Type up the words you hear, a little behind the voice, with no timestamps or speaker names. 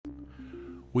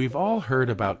We've all heard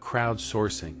about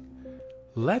crowdsourcing.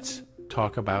 Let's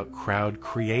talk about crowd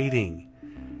creating.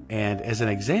 And as an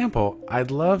example,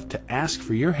 I'd love to ask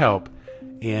for your help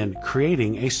in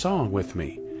creating a song with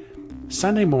me.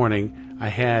 Sunday morning, I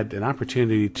had an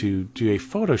opportunity to do a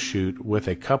photo shoot with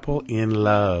a couple in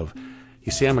love.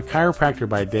 You see, I'm a chiropractor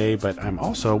by day, but I'm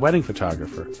also a wedding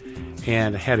photographer.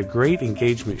 And I had a great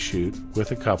engagement shoot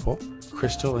with a couple,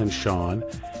 Crystal and Sean,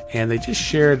 and they just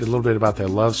shared a little bit about their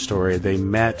love story. They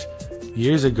met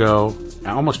years ago,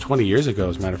 almost 20 years ago,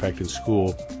 as a matter of fact, in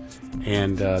school,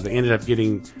 and they ended up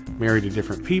getting married to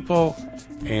different people,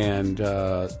 and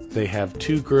they have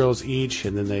 2 girls each,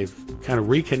 and then they've kind of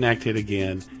reconnected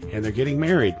again, and they're getting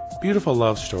married. Beautiful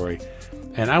love story.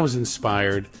 And I was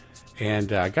inspired,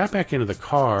 and I got back into the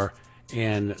car,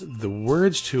 and the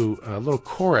words to a little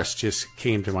chorus just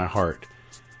came to my heart.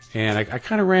 And I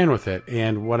kind of ran with it.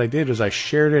 And what I did was I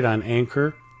shared it on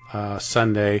Anchor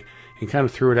Sunday and kind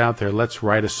of threw it out there. Let's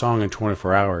write a song in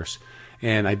 24 hours.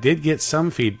 And I did get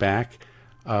some feedback,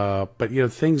 but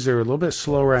things are a little bit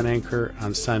slower on Anchor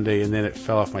on Sunday, and then it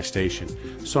fell off my station.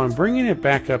 So I'm bringing it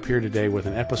back up here today with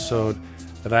an episode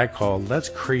that I call Let's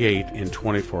Create in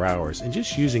 24 Hours, and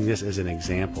just using this as an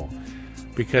example,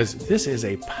 because this is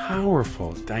a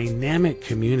powerful, dynamic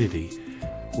community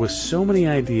with so many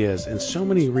ideas and so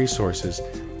many resources.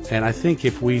 And I think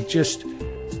if we just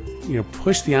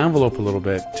push the envelope a little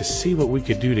bit to see what we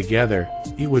could do together,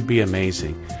 it would be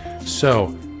amazing. So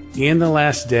in the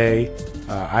last day,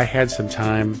 I had some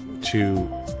time to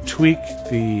tweak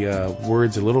the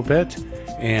words a little bit,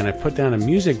 and I put down a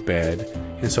music bed,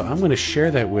 and so I'm going to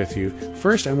share that with you.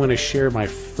 First, I'm going to share my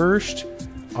first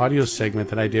audio segment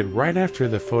that I did right after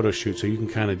the photo shoot, so you can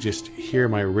kind of just hear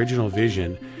my original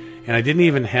vision. And I didn't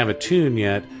even have a tune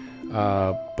yet,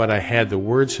 but I had the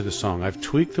words to the song. I've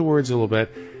tweaked the words a little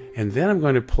bit, and then I'm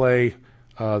going to play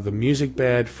the music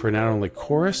bed for not only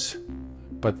chorus,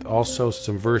 but also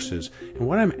some verses. And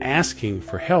what I'm asking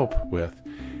for help with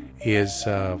is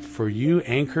for you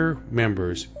Anchor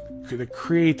members, the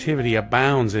creativity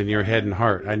abounds in your head and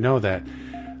heart. I know that.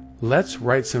 Let's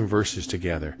write some verses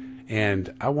together.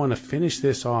 And I want to finish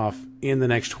this off in the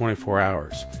next 24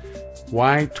 hours.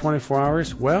 Why 24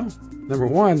 hours? Well, number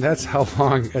one, that's how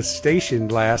long a station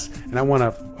lasts, and I want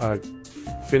to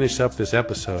finish up this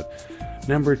episode.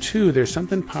 Number two, there's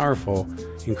something powerful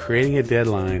in creating a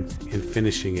deadline and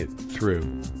finishing it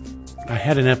through. I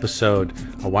had an episode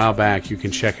a while back. You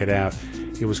can check it out.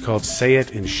 It was called Say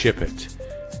It and Ship It.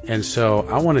 And so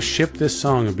I want to ship this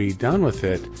song and be done with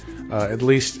it at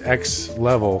least X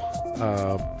level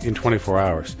in 24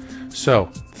 hours. So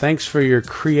thanks for your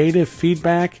creative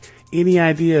feedback. Any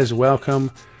idea is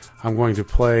welcome. I'm going to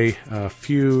play a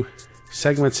few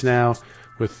segments now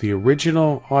with the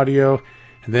original audio,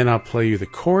 and then I'll play you the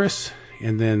chorus,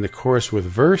 and then the chorus with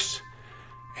verse,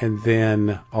 and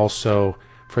then also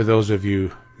for those of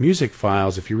you music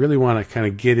files, if you really want to kind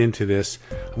of get into this,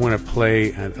 I'm going to play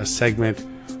a segment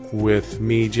with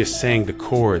me just saying the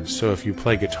chords. So if you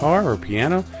play guitar or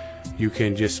piano, you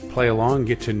can just play along,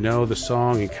 get to know the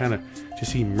song, and kind of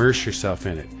just immerse yourself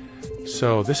in it.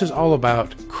 So this is all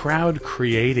about crowd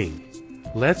creating.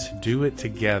 Let's do it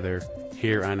together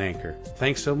here on Anchor.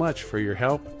 Thanks so much for your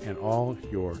help and all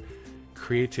your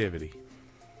creativity.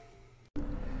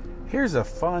 Here's a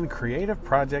fun creative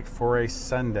project for a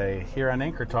Sunday here on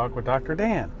Anchor Talk with Dr.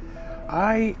 Dan.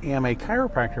 I am a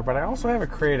chiropractor, but I also have a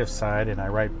creative side, and I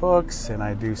write books and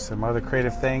I do some other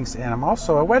creative things, and I'm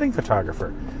also a wedding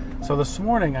photographer. So this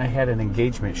morning I had an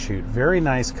engagement shoot, very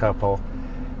nice couple,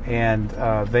 and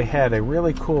they had a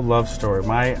really cool love story.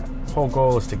 My whole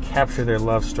goal is to capture their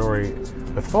love story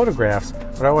with photographs,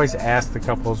 but I always ask the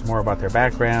couples more about their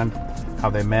background, how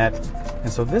they met.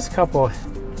 And so this couple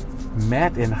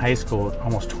met in high school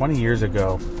almost 20 years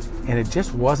ago, and it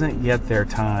just wasn't yet their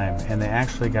time, and they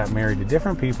actually got married to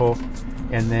different people,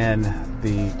 and then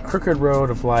the crooked road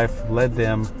of life led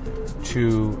them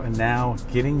to now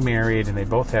getting married, and they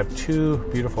both have 2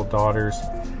 beautiful daughters.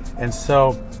 And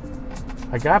so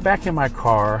I got back in my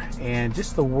car, and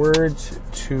just the words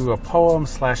to a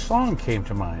poem/song came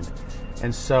to mind.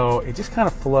 And so it just kind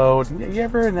of flowed. You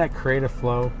ever in that creative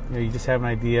flow? You just have an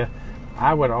idea.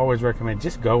 I would always recommend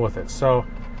just go with it. So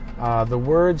the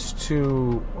words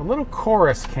to a little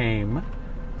chorus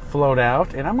flowed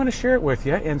out, and I'm going to share it with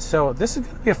you. And so this is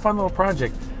going to be a fun little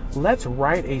project. Let's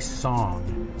write a song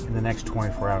in the next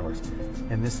 24 hours.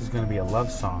 And this is going to be a love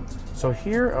song. So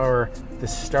here are the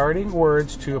starting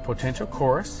words to a potential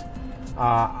chorus.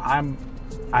 I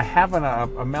have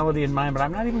a melody in mind, but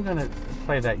I'm not even going to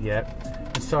play that yet.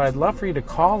 And so I'd love for you to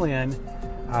call in.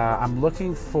 I'm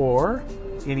looking for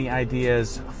any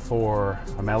ideas for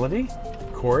a melody,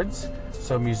 chords.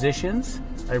 So musicians,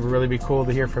 it would really be cool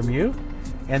to hear from you.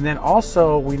 And then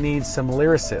also we need some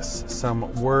lyricists,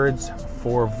 some words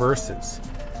for verses.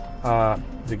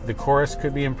 The chorus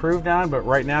could be improved on, but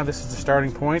right now this is the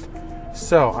starting point.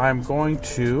 So I'm going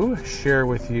to share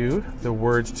with you the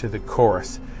words to the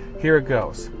chorus. Here it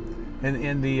goes.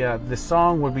 And the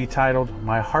song would be titled,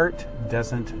 "My Heart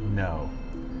Doesn't Know."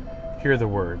 Here are the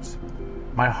words.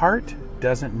 My heart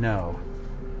doesn't know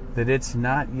that it's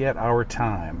not yet our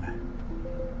time.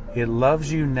 It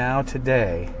loves you now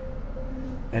today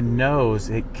and knows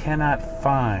it cannot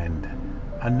find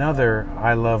another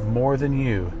I love more than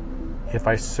you if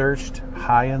I searched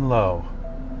high and low.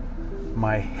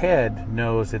 My head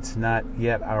knows it's not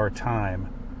yet our time,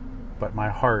 but my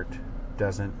heart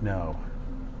doesn't know.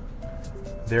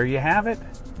 There you have it.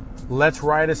 Let's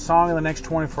write a song in the next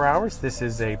 24 hours. This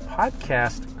is a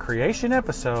podcast creation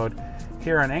episode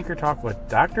here on Anchor Talk with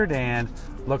Dr. Dan.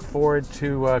 Look forward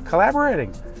to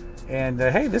collaborating. And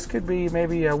hey, this could be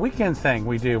maybe a weekend thing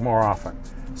we do more often.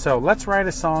 So let's write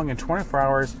a song in 24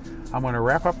 hours. I'm going to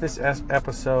wrap up this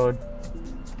episode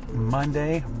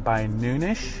Monday by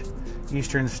noonish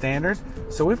Eastern Standard.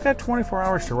 So we've got 24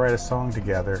 hours to write a song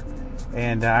together.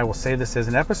 And I will say this as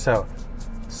an episode.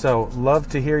 So love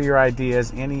to hear your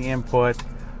ideas, any input.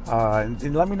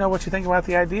 And let me know what you think about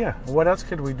the idea. What else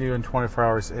could we do in 24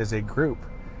 hours as a group?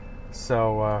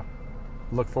 So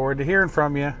look forward to hearing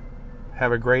from you.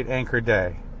 Have a great Anchor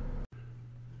day.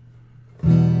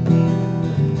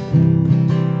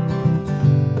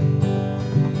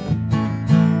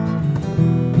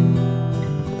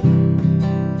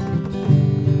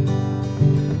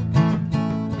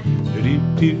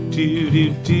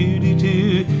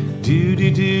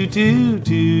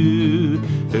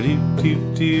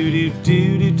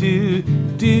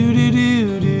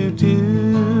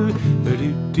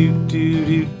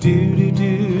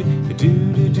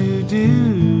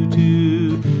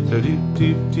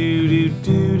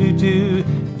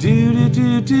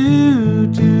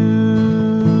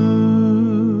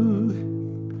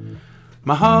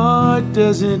 My heart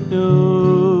doesn't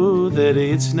know that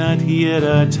it's not yet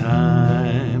our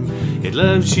time. It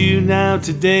loves you now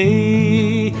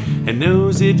today and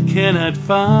knows it cannot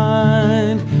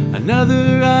find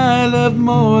another I love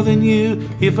more than you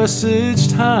if I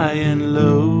searched high and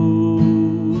low.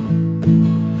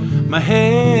 My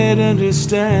head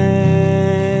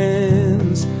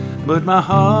understands, but my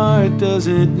heart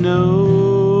doesn't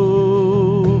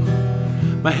know.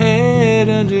 My head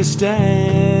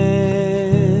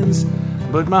understands,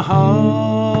 but my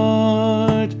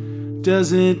heart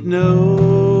doesn't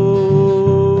know.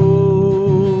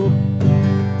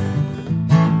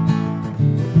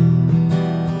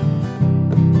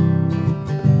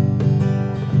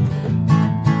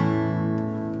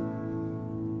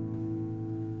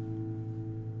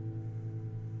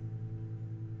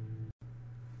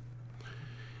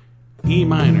 E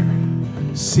minor,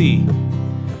 C,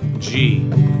 G,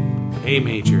 A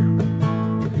major.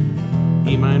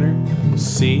 E minor,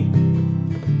 C,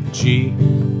 G,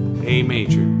 A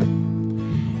major.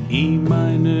 E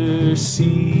minor,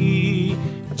 C,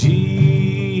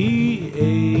 G,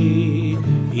 A.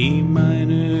 E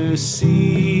minor,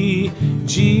 C,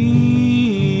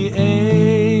 G,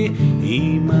 A.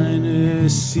 E minor,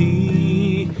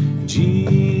 C,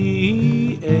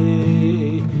 G,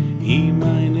 A. E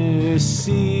minor,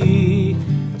 C,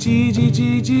 G, G,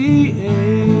 G, G, A.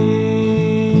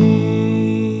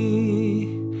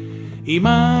 E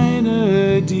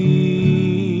minor,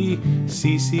 D,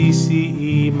 C, C,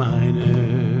 C, E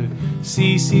minor,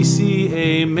 C, C, C,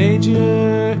 A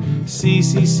major, C,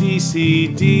 C, C, C,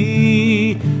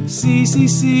 D, C, C,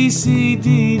 C, C,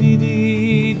 D, D,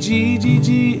 D, G, G,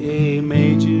 G, A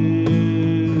major,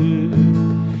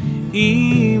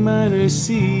 E minor,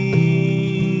 C,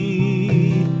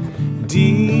 D,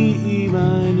 E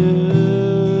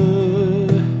minor,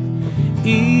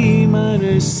 E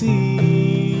minor, C,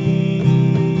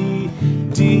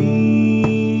 D,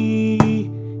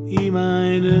 E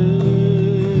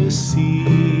minor,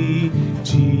 C,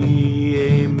 G,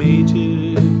 A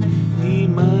major, E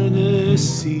minor,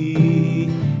 C,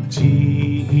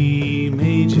 G, E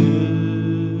major.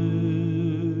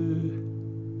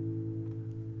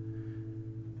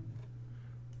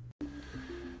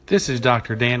 This is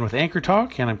Dr. Dan with Anchor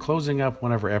Talk, and I'm closing up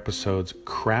one of our episodes,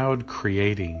 Crowd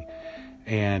Creating.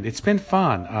 And it's been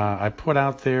fun. I put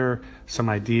out there some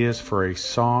ideas for a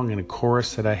song and a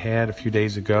chorus that I had a few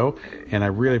days ago, and I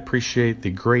really appreciate the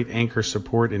great Anchor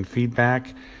support and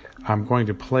feedback. I'm going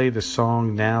to play the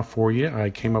song now for you. I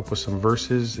came up with some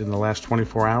verses in the last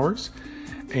 24 hours.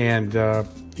 And,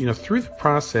 through the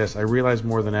process, I realized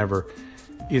more than ever,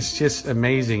 it's just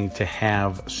amazing to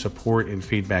have support and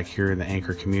feedback here in the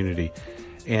Anchor community.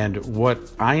 And what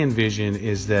I envision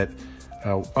is that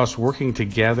us working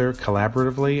together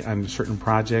collaboratively on certain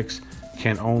projects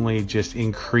can only just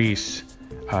increase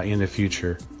in the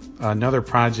future. Another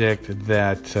project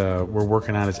that we're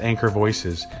working on is Anchor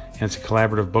Voices, and it's a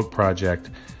collaborative book project.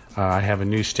 I have a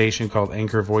new station called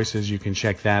Anchor Voices. You can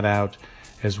check that out,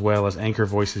 as well as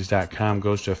anchorvoices.com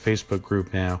goes to a Facebook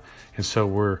group now. And so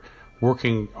we're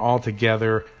working all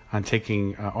together on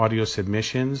taking audio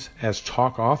submissions as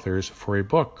talk authors for a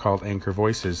book called Anchor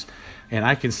Voices. And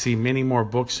I can see many more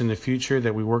books in the future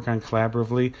that we work on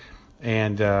collaboratively.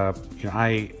 And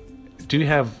I do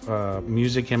have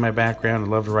music in my background. I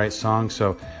love to write songs.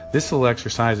 So this little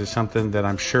exercise is something that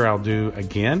I'm sure I'll do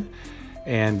again.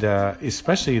 And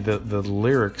especially the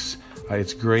lyrics,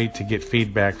 it's great to get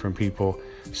feedback from people.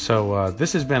 So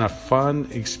this has been a fun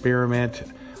experiment,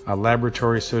 a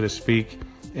laboratory, so to speak.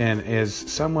 And as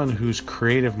someone who's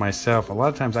creative myself, a lot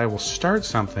of times I will start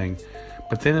something,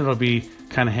 but then it'll be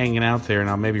kind of hanging out there, and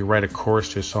I'll maybe write a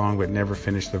chorus to a song but never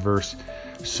finish the verse.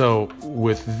 So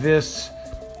with this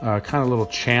kind of little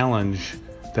challenge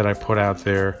that I put out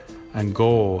there and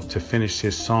goal to finish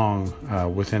this song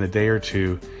within a day or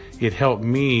two, it helped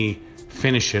me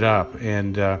finish it up.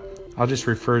 And I'll just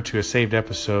refer to a saved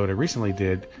episode I recently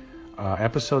did,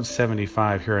 episode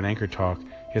 75 here on Anchor Talk.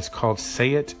 It's called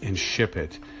Say It and Ship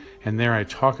It. And there I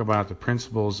talk about the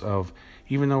principles of,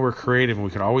 even though we're creative and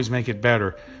we can always make it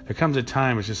better, there comes a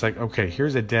time it's just like, okay,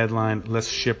 here's a deadline, let's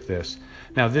ship this.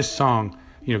 Now this song,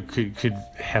 could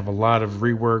have a lot of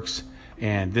reworks,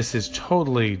 and this is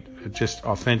totally just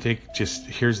authentic. Just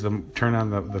here's turn on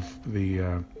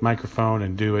the microphone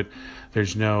and do it.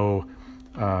 There's no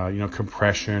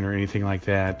compression or anything like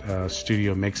that,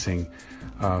 studio mixing.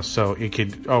 So it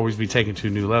could always be taken to a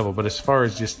new level. But as far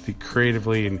as just the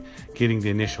creatively and getting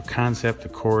the initial concept, the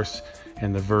chorus,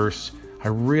 and the verse, I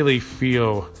really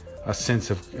feel a sense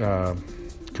of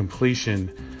completion,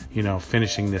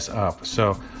 finishing this up.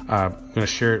 So I'm going to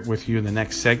share it with you in the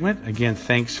next segment. Again,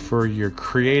 thanks for your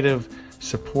creative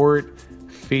support,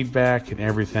 feedback, and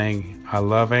everything. I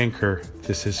love Anchor.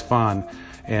 This is fun.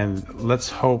 And let's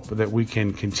hope that we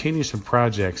can continue some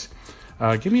projects.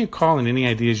 Give me a call and any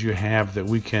ideas you have that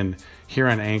we can, here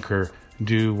on Anchor,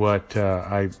 do what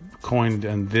I coined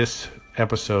in this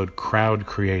episode, crowd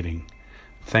creating.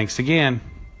 Thanks again.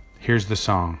 Here's the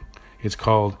song. It's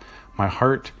called My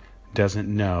Heart Doesn't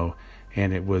Know,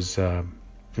 and it was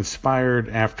inspired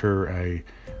after a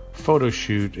photo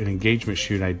shoot, an engagement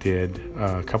shoot I did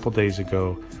a couple days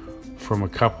ago from a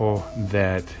couple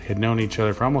that had known each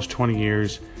other for almost 20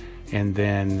 years, and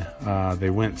then they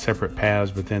went separate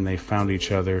paths, but then they found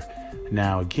each other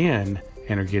now again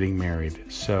and are getting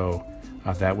married. So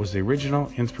that was the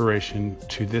original inspiration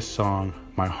to this song,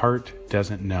 My Heart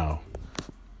Doesn't Know.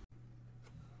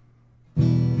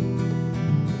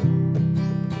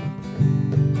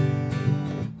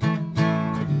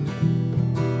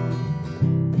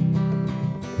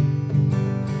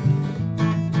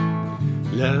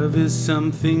 Love is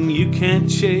something you can't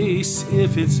chase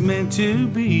if it's meant to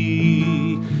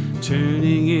be.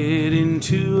 Turning it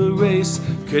into a race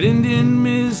could end in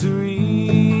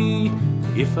misery.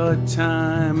 If our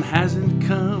time hasn't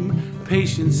come,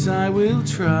 patience I will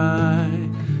try.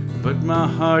 But my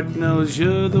heart knows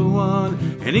you're the one,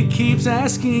 and it keeps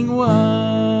asking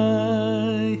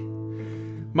why.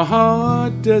 My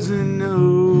heart doesn't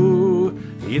know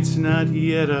it's not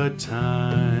yet our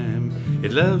time.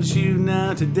 It loves you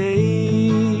now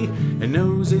today and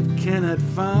knows it cannot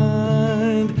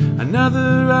find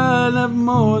another I love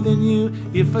more than you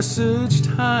if I searched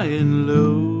high and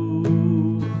low.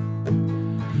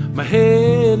 My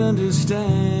head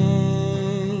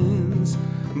understands,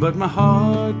 but my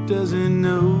heart doesn't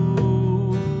know.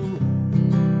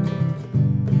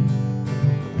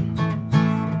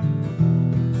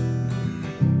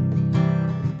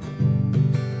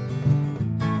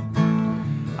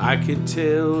 I could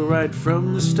tell right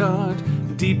from the start,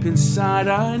 deep inside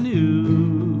I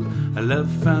knew a love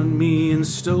found me and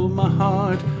stole my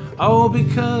heart, all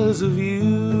because of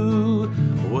you.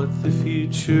 What the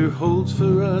future holds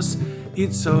for us,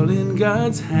 it's all in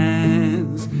God's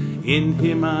hands. In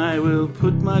Him I will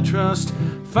put my trust,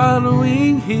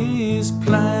 following His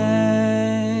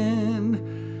plan.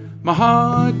 My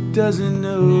heart doesn't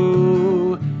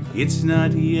know it's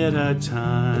not yet our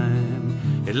time.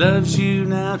 It loves you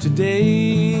now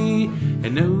today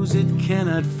and knows it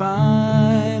cannot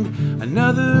find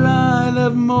another I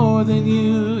love more than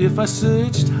you if I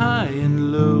searched high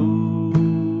and low.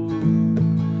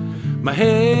 My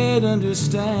head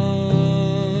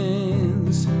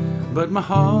understands, but my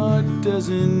heart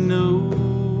doesn't know.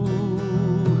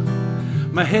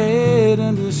 My head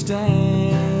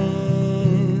understands,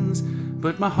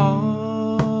 but my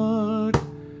heart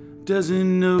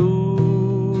doesn't know.